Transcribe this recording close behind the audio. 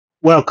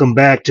Welcome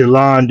back to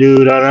Lawn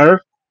Dude on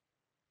Earth.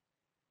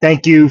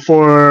 Thank you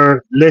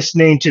for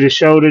listening to the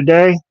show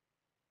today.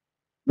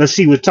 Let's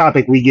see what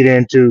topic we get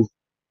into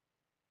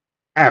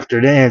after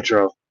the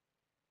intro.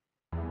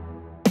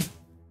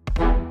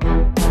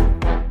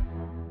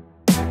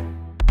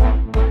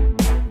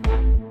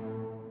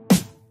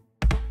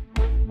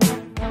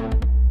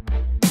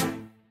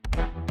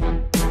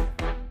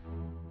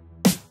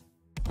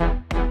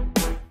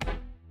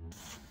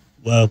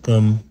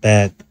 Welcome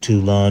back to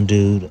Lawn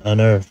Dude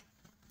on Earth.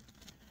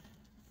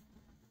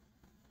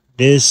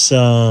 This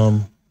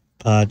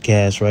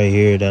podcast right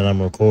here that I'm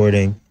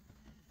recording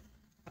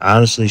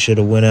honestly should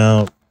have went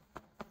out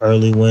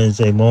early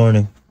Wednesday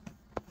morning,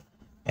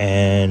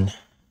 and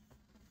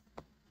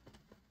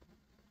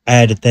I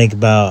had to think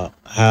about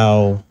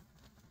how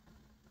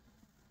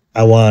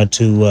I wanted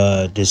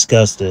to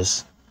discuss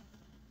this.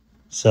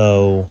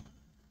 So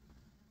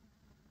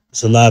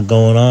it's a lot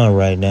going on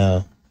right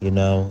now, in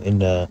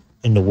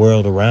the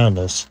world around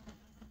us.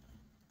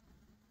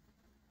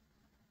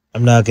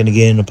 I'm not going to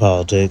get into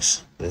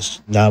politics.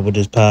 That's not what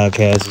this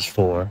podcast is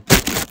for.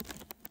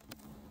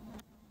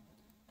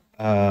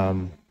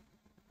 But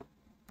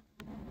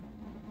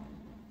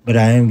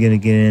I am going to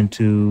get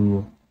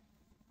into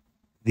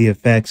the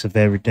effects of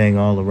everything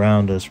all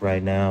around us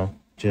right now.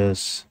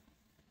 Just,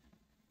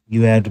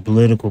 you have the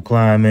political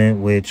climate,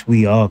 which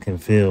we all can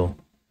feel.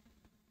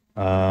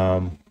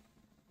 I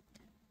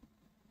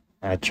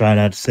try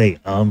not to say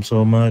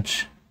so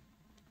much,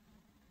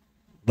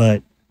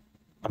 but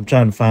I'm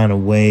trying to find a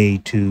way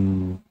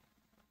to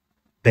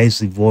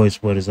basically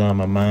voice what is on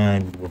my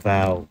mind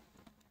without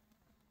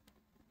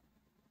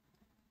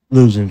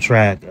losing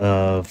track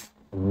of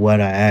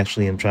what I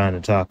actually am trying to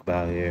talk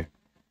about here.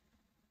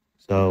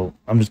 So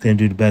I'm just going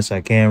to do the best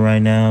I can right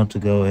now to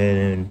go ahead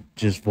and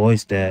just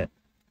voice that.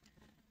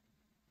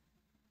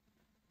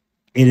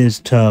 It is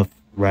tough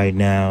right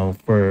now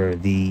for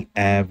the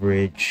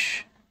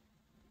average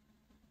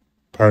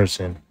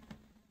person.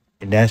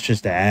 And that's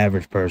just the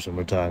average person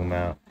we're talking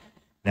about.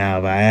 Now,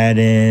 if I add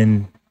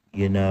in,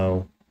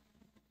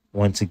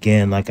 once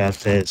again, like I've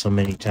said so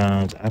many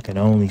times, I can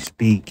only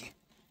speak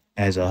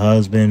as a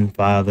husband,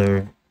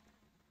 father,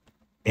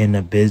 and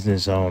a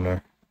business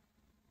owner.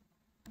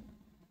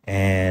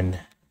 And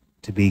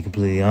to be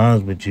completely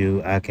honest with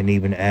you, I can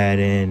even add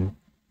in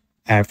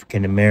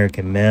African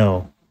American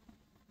male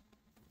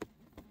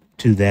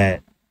to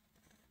that.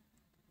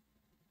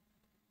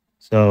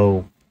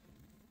 So,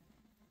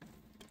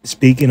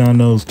 speaking on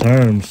those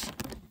terms,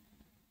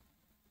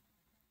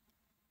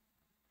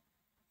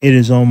 it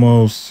is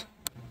almost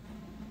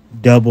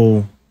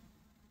double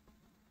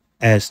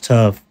as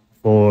tough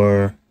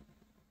for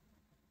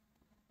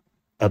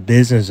a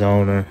business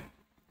owner,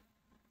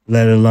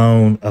 let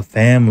alone a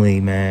family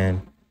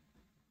man,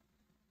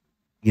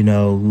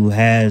 who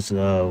has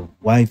a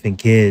wife and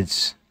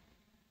kids.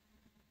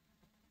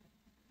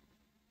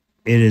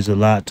 It is a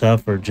lot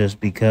tougher just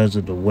because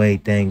of the way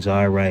things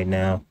are right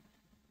now.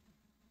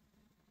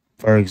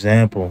 For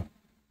example,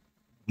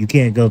 you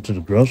can't go to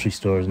the grocery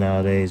stores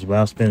nowadays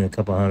without spending a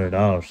couple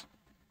 $100.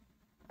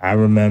 I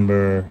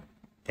remember,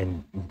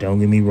 and don't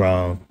get me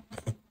wrong,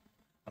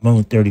 I'm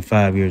only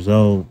 35 years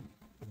old,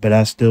 but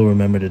I still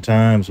remember the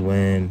times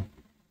when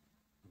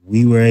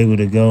we were able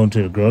to go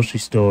into the grocery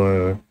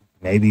store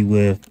maybe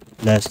with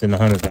less than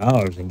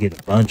 $100 and get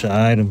a bunch of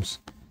items.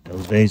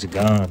 Those days are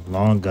gone,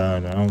 long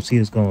gone. I don't see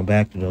us going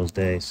back to those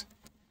days.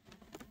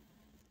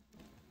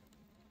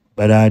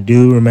 But I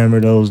do remember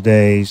those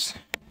days,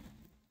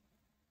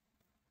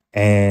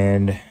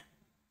 and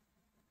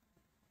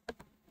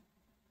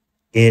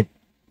it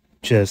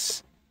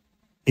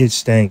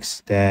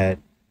stinks that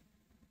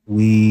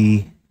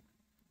we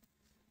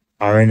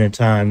are in a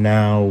time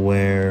now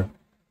where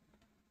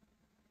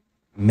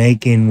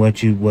making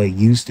what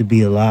used to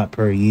be a lot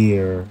per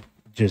year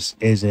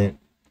just isn't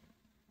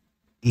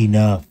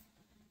enough.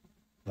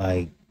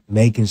 Like,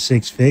 making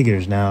six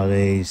figures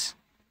nowadays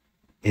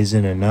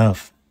isn't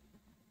enough.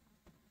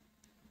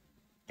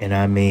 And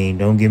I mean,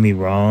 don't get me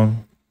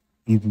wrong,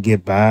 you can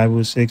get by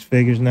with six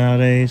figures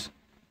nowadays,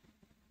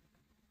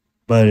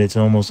 but it's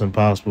almost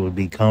impossible to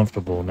be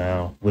comfortable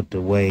now with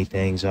the way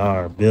things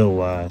are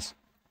bill-wise.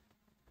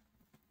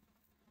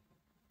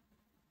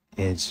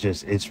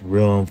 It's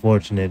real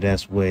unfortunate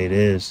that's the way it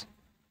is.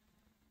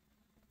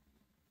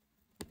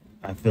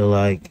 I feel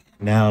like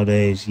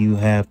nowadays you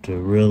have to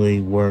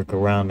really work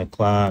around the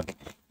clock.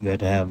 You have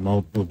to have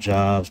multiple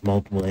jobs,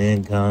 multiple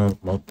incomes,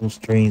 multiple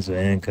streams of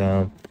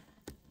income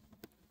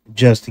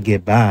just to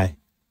get by.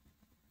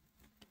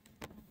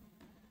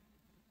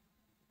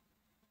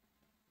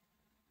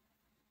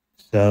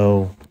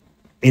 So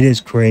it is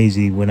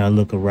crazy when I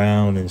look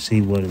around and see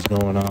what is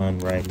going on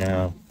right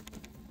now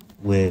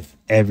with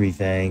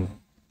everything.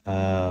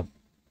 I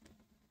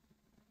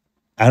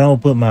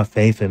don't put my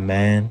faith in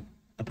man.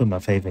 I put my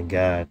faith in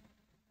God.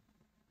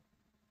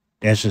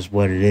 That's just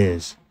what it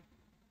is.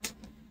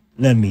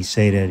 Let me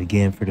say that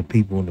again for the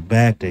people in the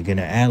back. They're going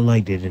to act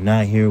like they did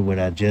not hear what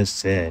I just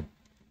said.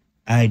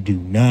 I do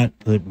not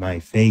put my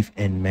faith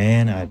in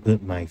man. I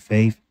put my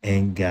faith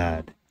in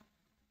God.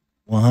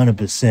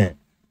 100%.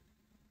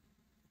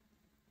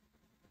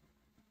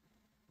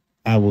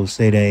 I will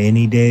say that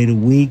any day of the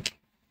week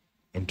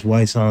and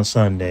twice on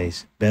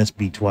Sundays. Best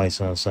be twice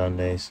on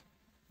Sundays.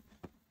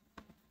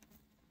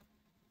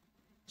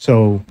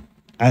 So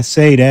I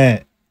say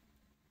that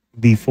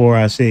before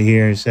I sit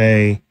here and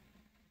say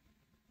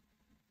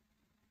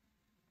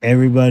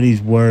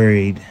everybody's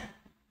worried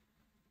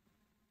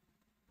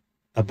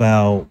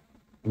about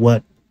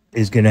what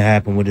is going to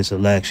happen with this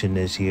election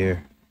this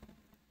year.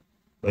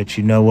 But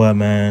you know what,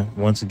 man?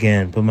 Once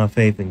again, put my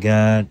faith in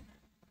God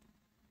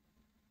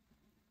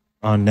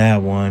on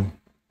that one.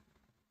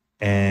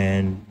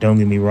 And don't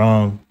get me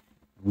wrong,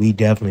 we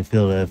definitely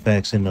feel the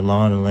effects in the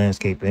lawn and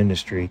landscape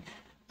industry.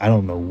 I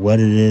don't know what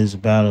it is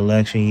about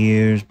election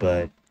years,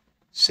 but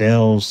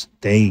sales,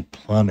 they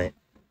plummet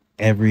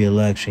every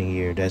election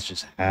year. That's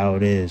just how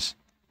it is.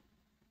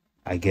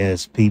 I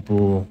guess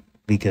people,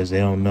 because they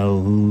don't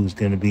know who's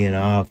going to be in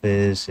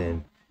office,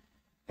 and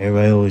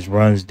everybody always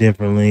runs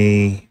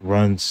differently,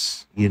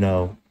 runs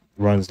the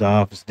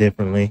office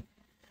differently.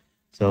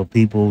 So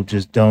people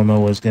just don't know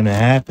what's going to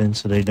happen,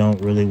 so they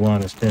don't really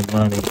want to spend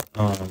money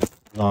on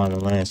lawn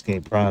and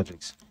landscape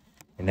projects.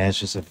 And that's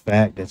just a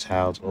fact. That's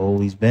how it's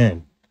always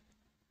been.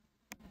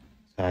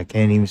 So I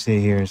can't even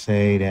sit here and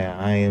say that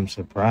I am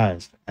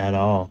surprised at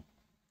all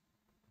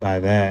by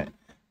that.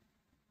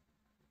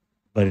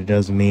 But it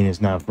doesn't mean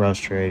it's not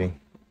frustrating.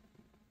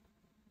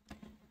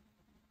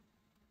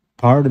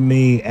 Part of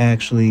me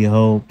actually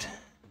hoped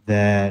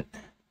that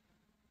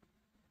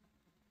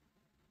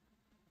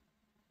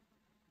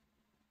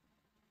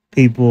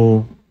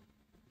people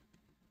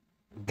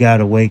got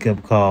a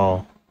wake-up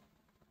call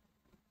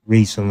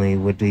recently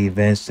with the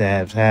events that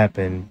have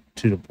happened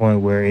to the point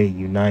where it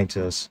unites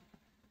us.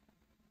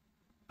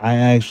 I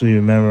actually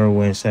remember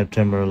when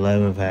September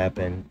 11th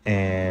happened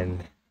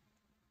and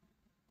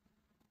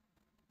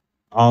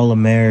all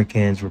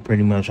Americans were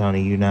pretty much on a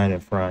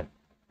united front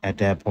at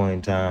that point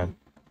in time.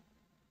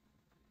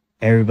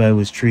 Everybody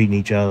was treating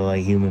each other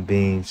like human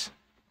beings.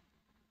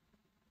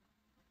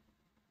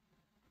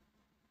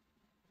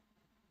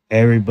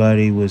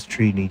 Everybody was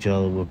treating each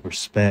other with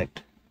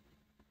respect,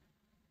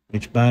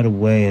 which, by the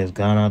way, has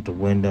gone out the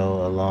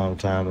window a long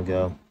time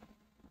ago.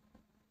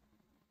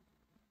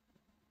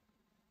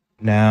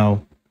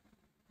 Now,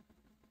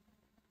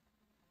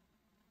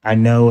 I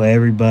know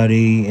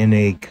everybody and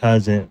a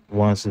cousin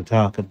wants to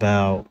talk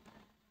about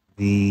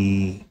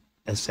the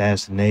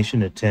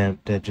assassination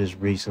attempt that just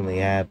recently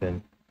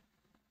happened,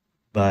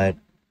 but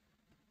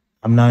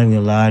I'm not even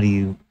gonna lie to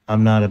you.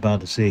 I'm not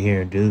about to sit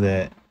here and do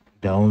that.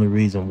 The only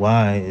reason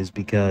why is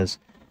because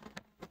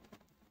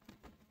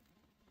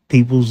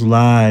people's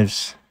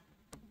lives,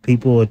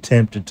 people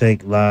attempt to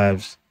take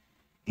lives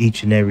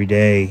each and every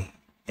day,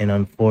 and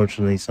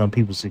unfortunately, some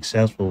people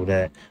successful with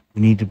that.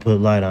 We need to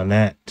put light on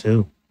that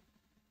too.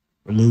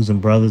 We're losing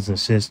brothers and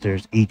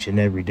sisters each and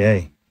every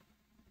day.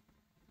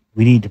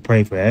 We need to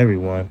pray for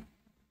everyone,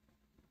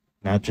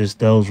 not just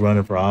those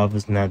running for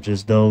office, not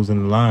just those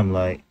in the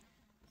limelight.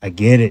 I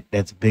get it.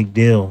 That's a big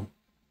deal.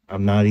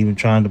 I'm not even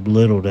trying to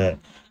belittle that.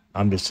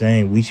 I'm just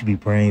saying we should be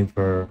praying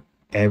for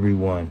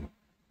everyone.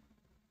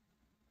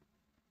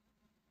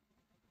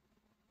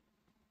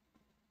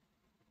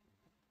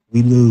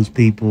 We lose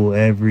people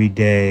every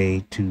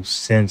day to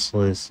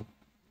senseless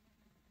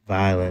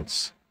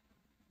violence.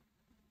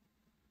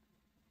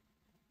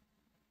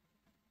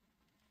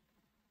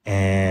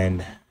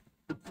 And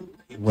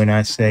when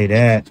I say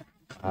that,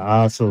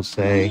 I also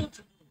say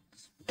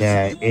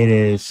that it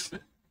is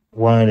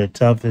one of the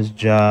toughest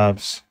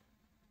jobs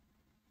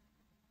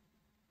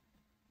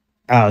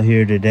out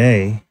here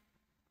today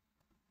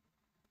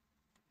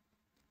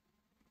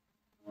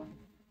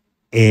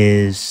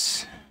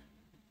is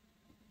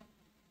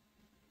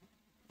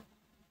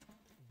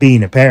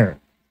being a parent.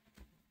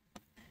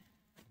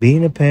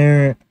 Being a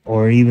parent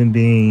or even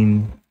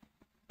being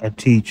a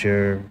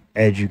teacher,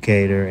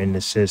 educator in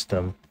the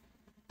system.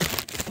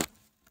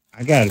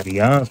 I gotta be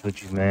honest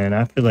with you, man.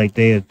 I feel like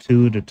they are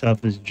two of the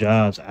toughest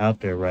jobs out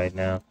there right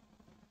now.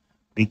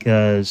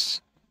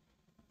 Because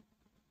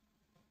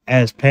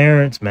as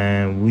parents,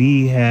 man,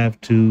 we have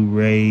to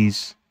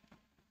raise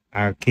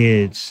our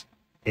kids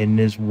in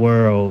this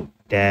world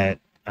that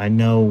I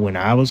know when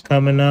I was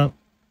coming up,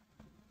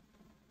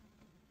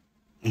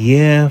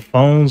 yeah,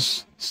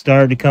 phones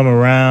started to come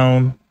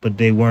around, but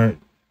they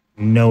weren't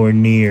nowhere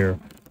near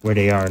where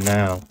they are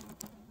now.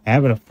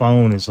 Having a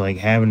phone is like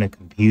having a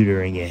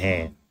computer in your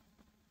hand.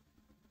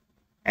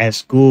 At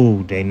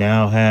school, they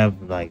now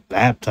have like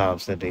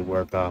laptops that they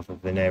work off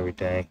of and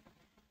everything.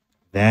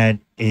 That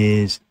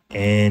is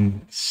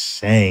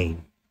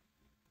insane.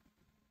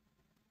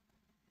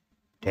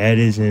 That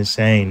is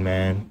insane,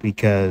 man,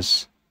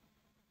 because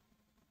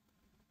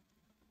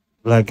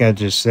like I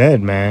just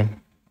said,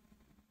 man,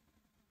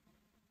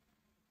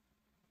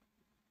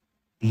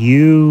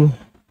 you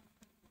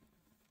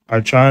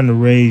are trying to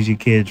raise your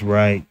kids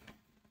right,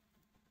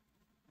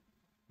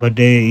 but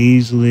they're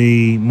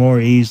easily, more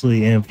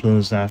easily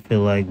influenced, I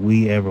feel like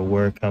we ever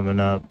were coming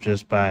up,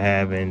 just by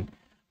having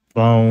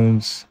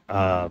phones.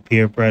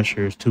 Peer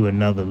pressure is to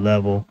another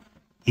level.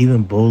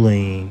 Even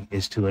bullying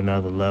is to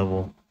another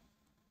level.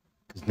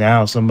 Because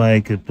now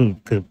somebody could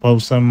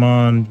post something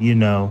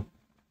on,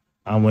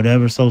 on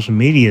whatever social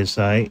media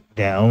site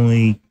that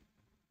only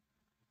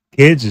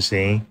kids are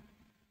seeing,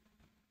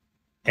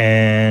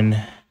 and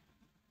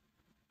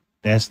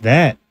that's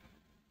that.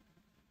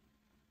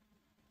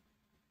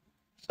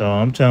 So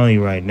I'm telling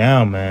you right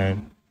now,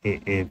 man,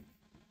 if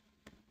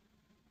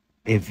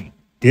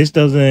this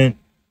doesn't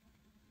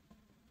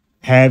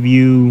have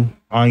you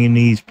on your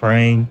knees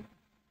praying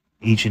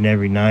each and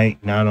every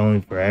night, not only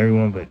for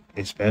everyone, but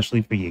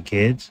especially for your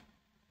kids,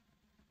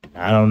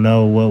 I don't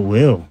know what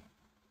will.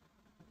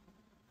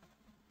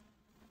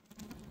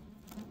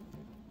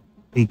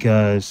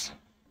 Because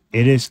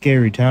it is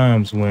scary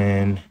times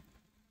when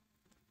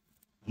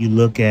you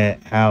look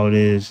at how it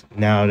is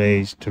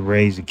nowadays to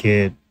raise a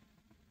kid.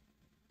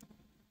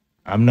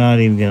 I'm not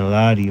even gonna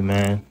lie to you,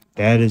 man.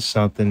 That is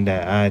something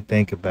that I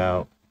think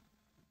about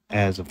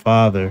as a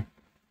father.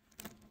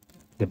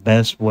 The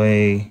best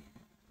way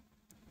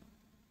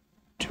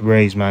to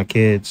raise my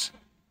kids,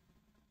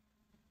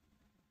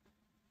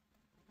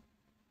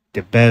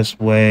 the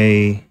best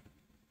way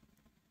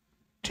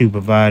to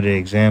provide an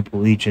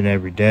example each and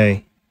every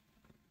day,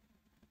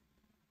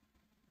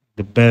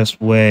 the best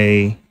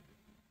way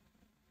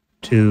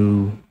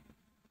to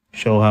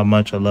show how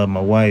much I love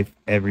my wife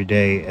every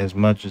day as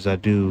much as I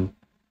do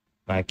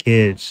my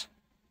kids.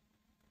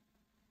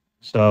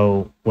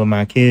 So when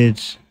my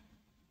kids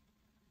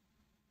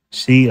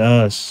see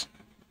us,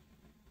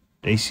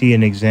 they see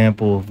an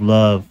example of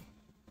love.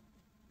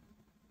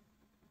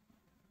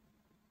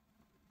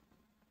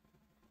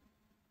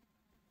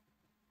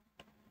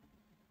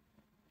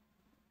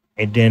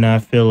 And then I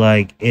feel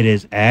like it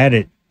is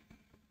added.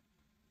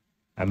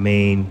 I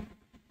mean,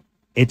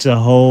 it's a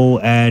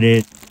whole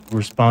added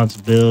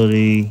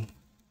responsibility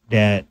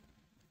that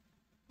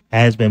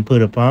has been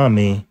put upon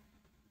me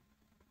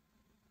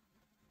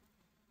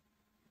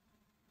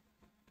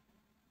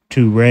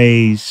to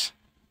raise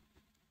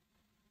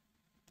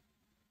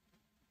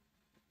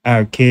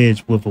our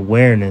kids with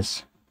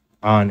awareness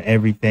on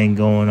everything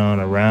going on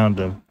around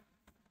them.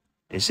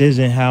 This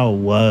isn't how it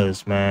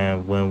was,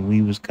 man, when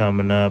we was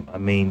coming up. I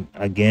mean,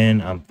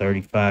 again, I'm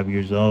 35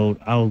 years old.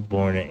 I was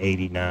born in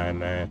 89,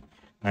 man.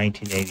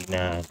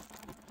 1989.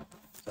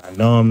 So I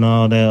know I'm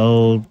not all that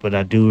old, but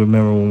I do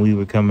remember when we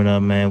were coming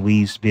up, man, we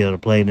used to be able to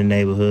play in the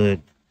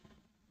neighborhood.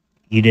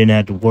 You didn't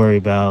have to worry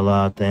about a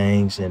lot of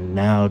things. And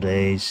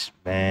nowadays,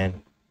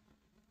 man,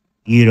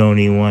 you don't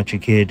even want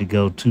your kid to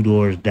go two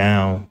doors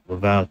down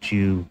without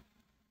you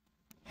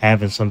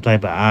having some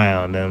type of eye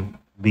on them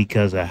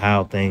because of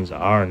how things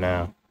are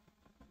now.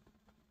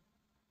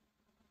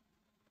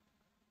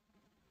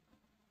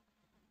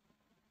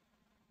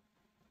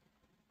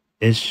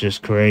 It's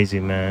just crazy,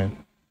 man.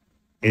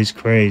 It's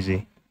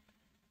crazy.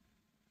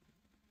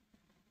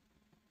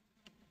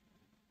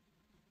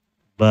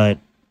 But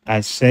I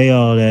say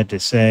all that to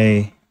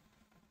say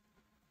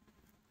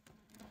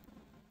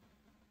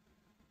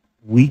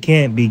we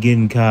can't be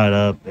getting caught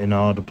up in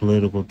all the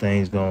political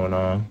things going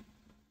on.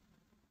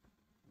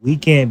 We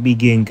can't be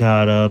getting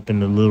caught up in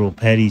the little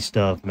petty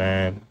stuff,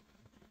 man.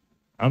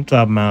 I'm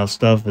talking about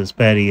stuff as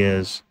petty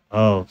as,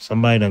 oh,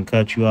 somebody done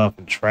cut you off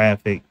in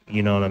traffic.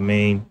 You know what I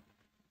mean?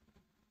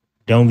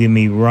 Don't get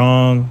me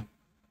wrong.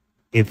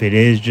 If it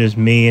is just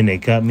me and they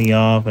cut me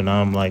off and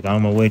I'm like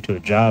on my way to a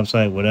job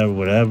site,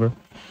 whatever,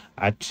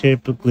 I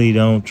typically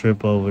don't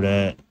trip over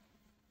that.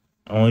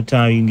 The only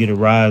time you can get a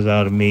rise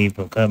out of me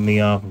from cutting me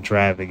off in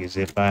traffic is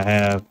if I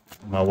have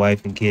my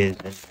wife and kids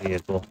in the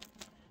vehicle.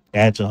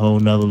 That's a whole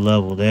nother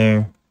level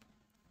there.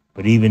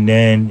 But even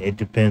then, it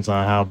depends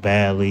on how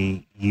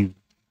badly you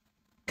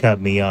cut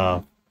me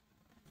off.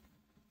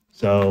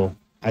 So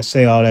I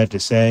say all that to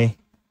say,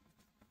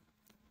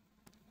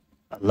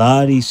 a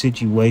lot of these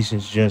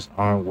situations just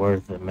aren't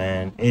worth it,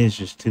 man. It's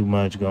just too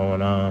much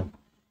going on.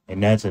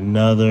 And that's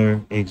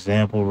another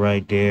example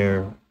right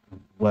there.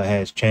 What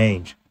has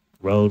changed?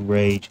 Road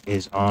rage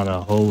is on a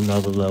whole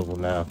nother level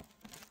now.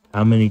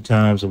 How many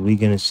times are we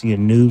going to see a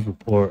news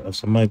report of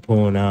somebody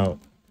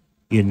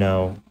you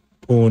know,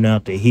 pulling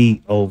out the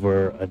heat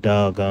over a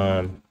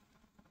doggone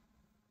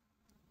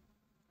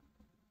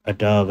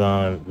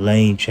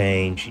lane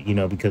change,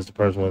 because the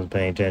person wasn't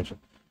paying attention.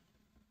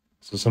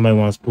 So somebody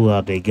wants to pull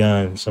out their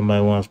gun,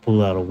 somebody wants to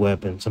pull out a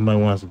weapon,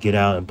 somebody wants to get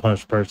out and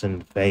punch the person in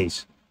the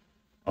face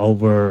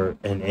over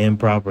an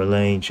improper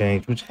lane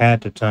change, which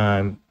half the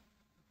time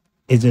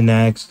is an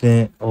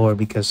accident or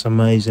because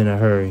somebody's in a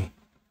hurry.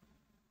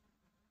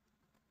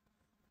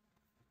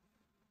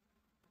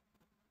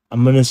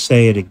 I'm going to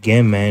say it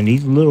again, man.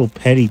 These little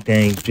petty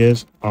things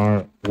just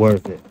aren't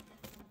worth it.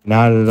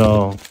 Not at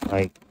all.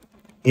 Like,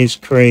 it's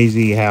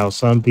crazy how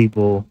some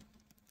people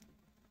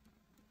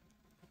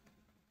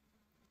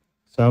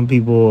are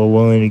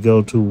willing to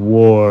go to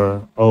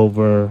war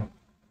over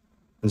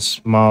the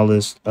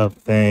smallest of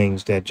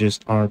things that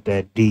just aren't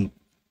that deep.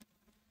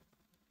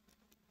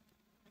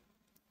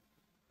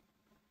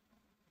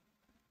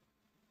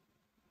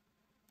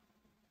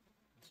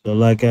 So,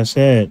 like I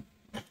said,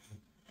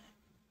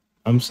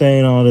 I'm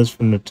saying all this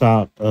from the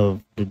top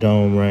of the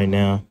dome right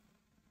now.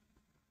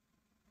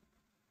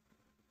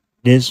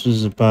 This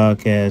was a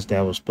podcast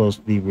that was supposed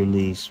to be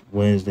released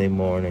Wednesday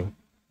morning.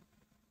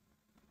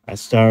 I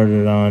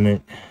started on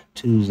it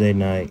Tuesday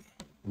night,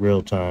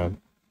 real time.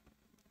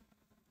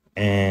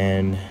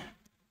 And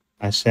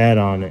I sat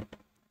on it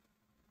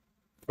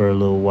for a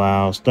little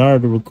while,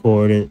 started to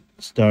record it,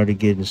 started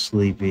getting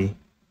sleepy,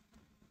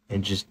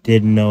 and just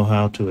didn't know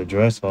how to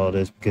address all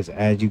this because,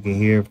 as you can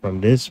hear from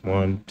this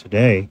one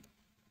today,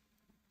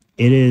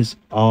 it is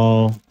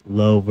all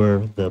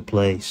over the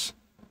place.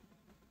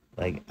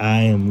 Like,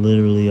 I am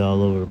literally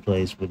all over the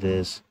place with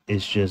this.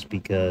 It's just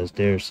because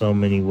there are so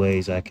many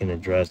ways I can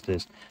address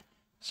this,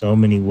 so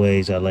many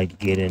ways I like to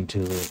get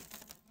into it,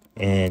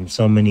 and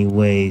so many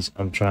ways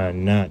I'm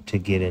trying not to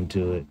get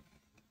into it.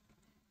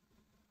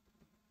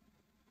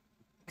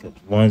 Because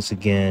once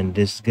again,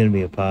 this is going to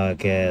be a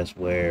podcast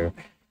where,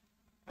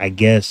 I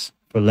guess,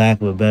 for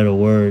lack of a better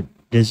word,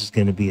 this is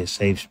going to be a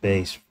safe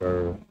space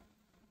for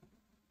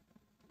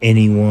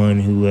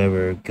anyone who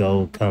ever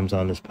comes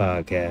on this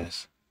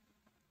podcast.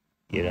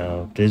 You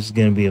know, this is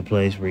going to be a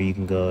place where you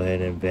can go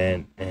ahead and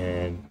vent,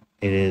 and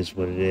it is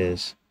what it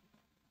is.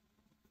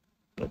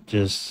 But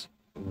just,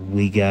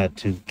 we got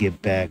to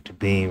get back to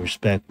being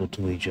respectful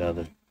to each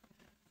other.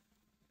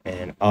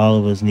 And all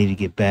of us need to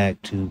get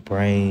back to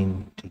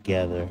praying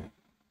together,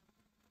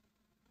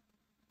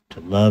 to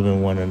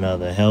loving one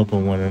another,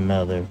 helping one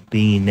another,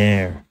 being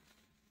there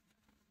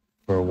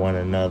for one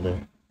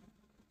another.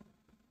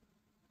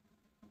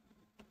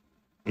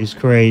 It's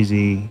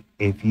crazy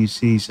if you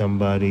see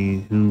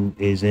somebody who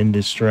is in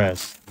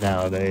distress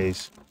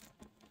nowadays.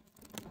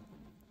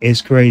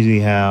 It's crazy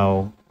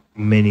how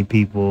many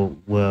people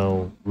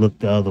will look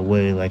the other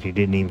way like they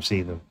didn't even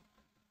see them.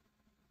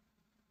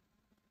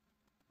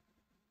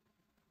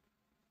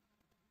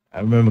 I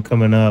remember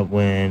coming up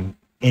when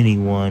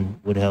anyone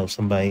would help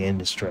somebody in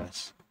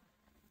distress.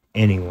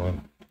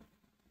 Anyone.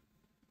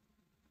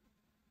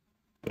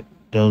 But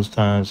those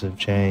times have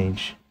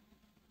changed.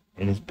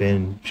 And it's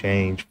been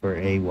changed for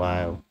a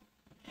while.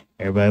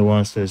 Everybody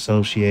wants to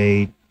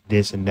associate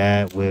this and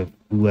that with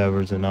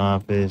whoever's in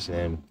office,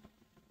 and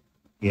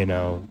you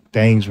know,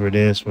 things were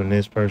this when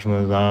this person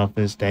was in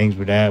office, things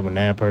were that when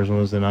that person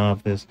was in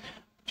office.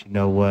 But you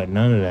know what?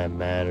 None of that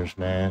matters,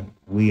 man.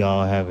 We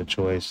all have a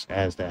choice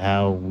as to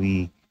how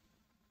we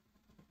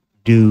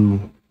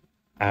do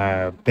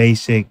our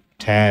basic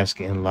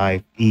task in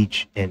life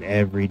each and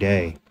every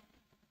day.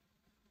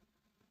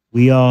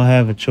 We all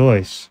have a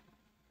choice.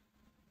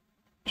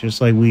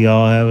 Just like we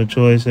all have a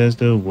choice as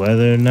to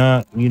whether or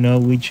not, you know,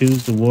 we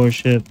choose to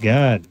worship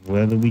God,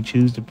 whether we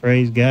choose to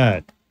praise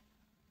God.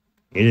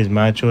 It is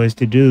my choice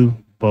to do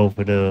both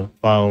of the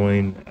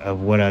following of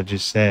what I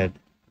just said.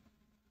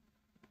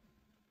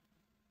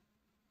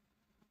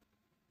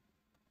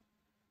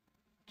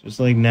 Just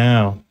like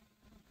now,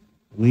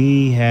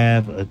 we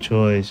have a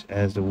choice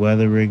as to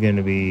whether we're going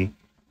to be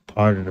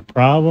part of the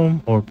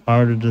problem or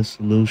part of the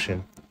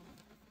solution.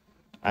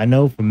 I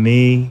know for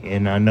me,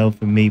 and I know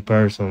for me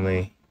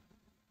personally,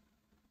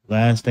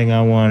 last thing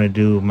I want to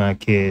do with my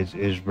kids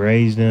is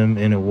raise them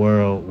in a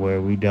world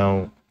where we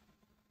don't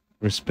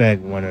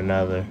respect one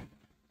another.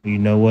 You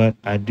know what?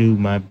 I do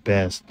my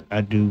best.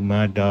 I do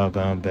my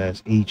doggone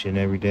best each and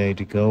every day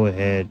to go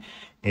ahead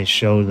and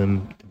show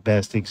them the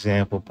best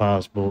example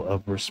possible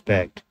of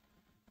respect.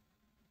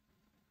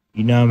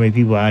 You know how many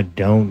people I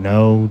don't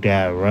know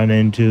that I run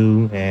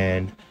into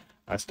and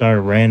I start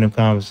a random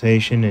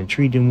conversation and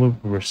treat them with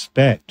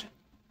respect.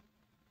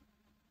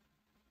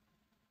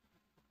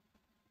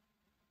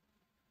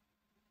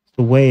 It's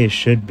the way it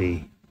should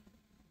be,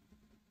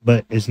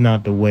 but it's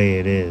not the way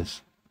it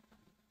is.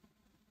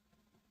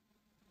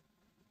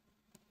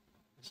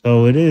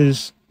 So it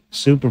is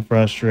super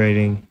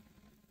frustrating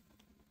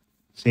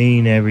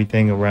seeing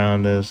everything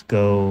around us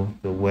go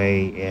the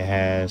way it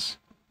has.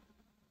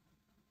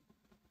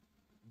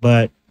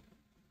 But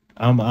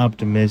I'm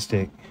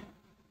optimistic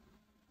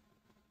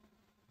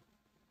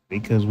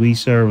because we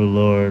serve a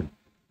Lord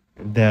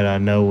that I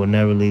know will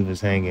never leave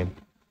us hanging,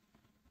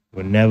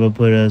 will never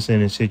put us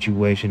in a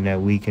situation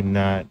that we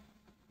cannot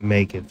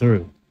make it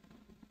through.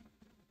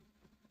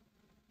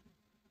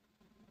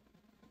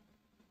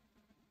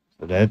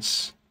 So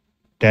that's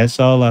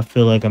all I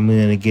feel like I'm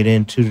going to get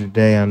into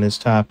today on this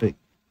topic.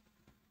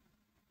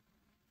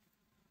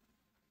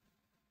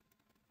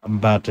 I'm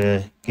about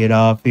to get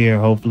off here,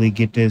 hopefully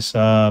get this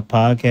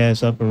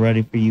podcast up and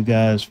ready for you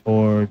guys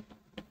for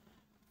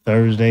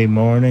Thursday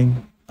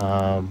morning.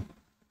 To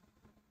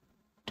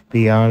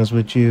be honest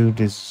with you,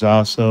 this is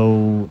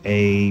also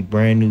a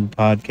brand new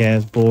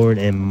podcast board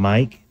and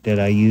mic that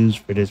I use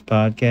for this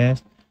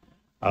podcast.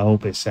 I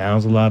hope it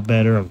sounds a lot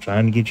better. I'm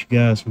trying to get you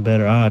guys some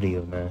better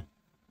audio, man.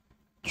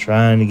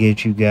 Trying to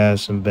get you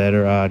guys some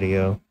better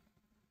audio.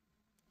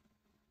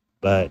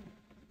 But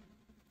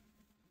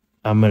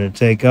I'm going to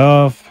take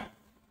off.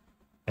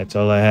 That's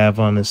all I have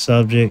on the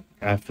subject.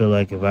 I feel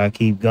like if I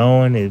keep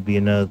going, it'd be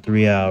another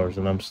 3 hours,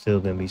 and I'm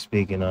still going to be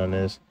speaking on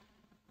this.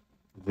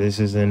 This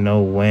isn't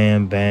no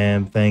wham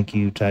bam thank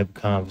you type of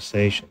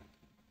conversation.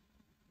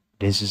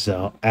 This is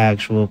an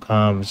actual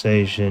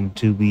conversation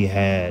to be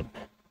had.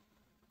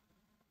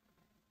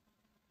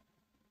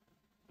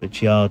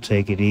 But y'all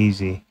take it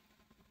easy.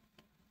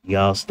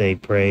 Y'all stay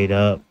prayed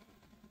up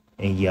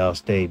and y'all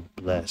stay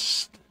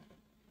blessed.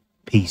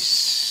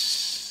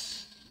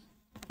 Peace.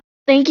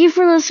 Thank you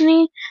for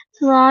listening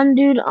to Lon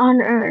Dude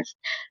on Earth.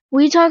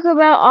 We talk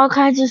about all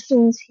kinds of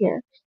things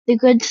here. The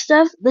good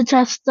stuff, the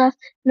tough stuff,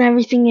 and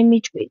everything in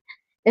between.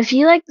 If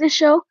you like the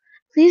show,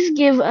 please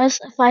give us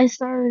a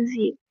 5-star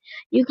review.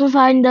 You can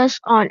find us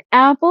on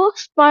Apple,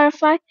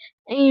 Spotify,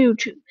 and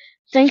YouTube.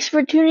 Thanks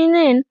for tuning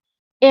in,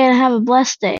 and have a blessed day.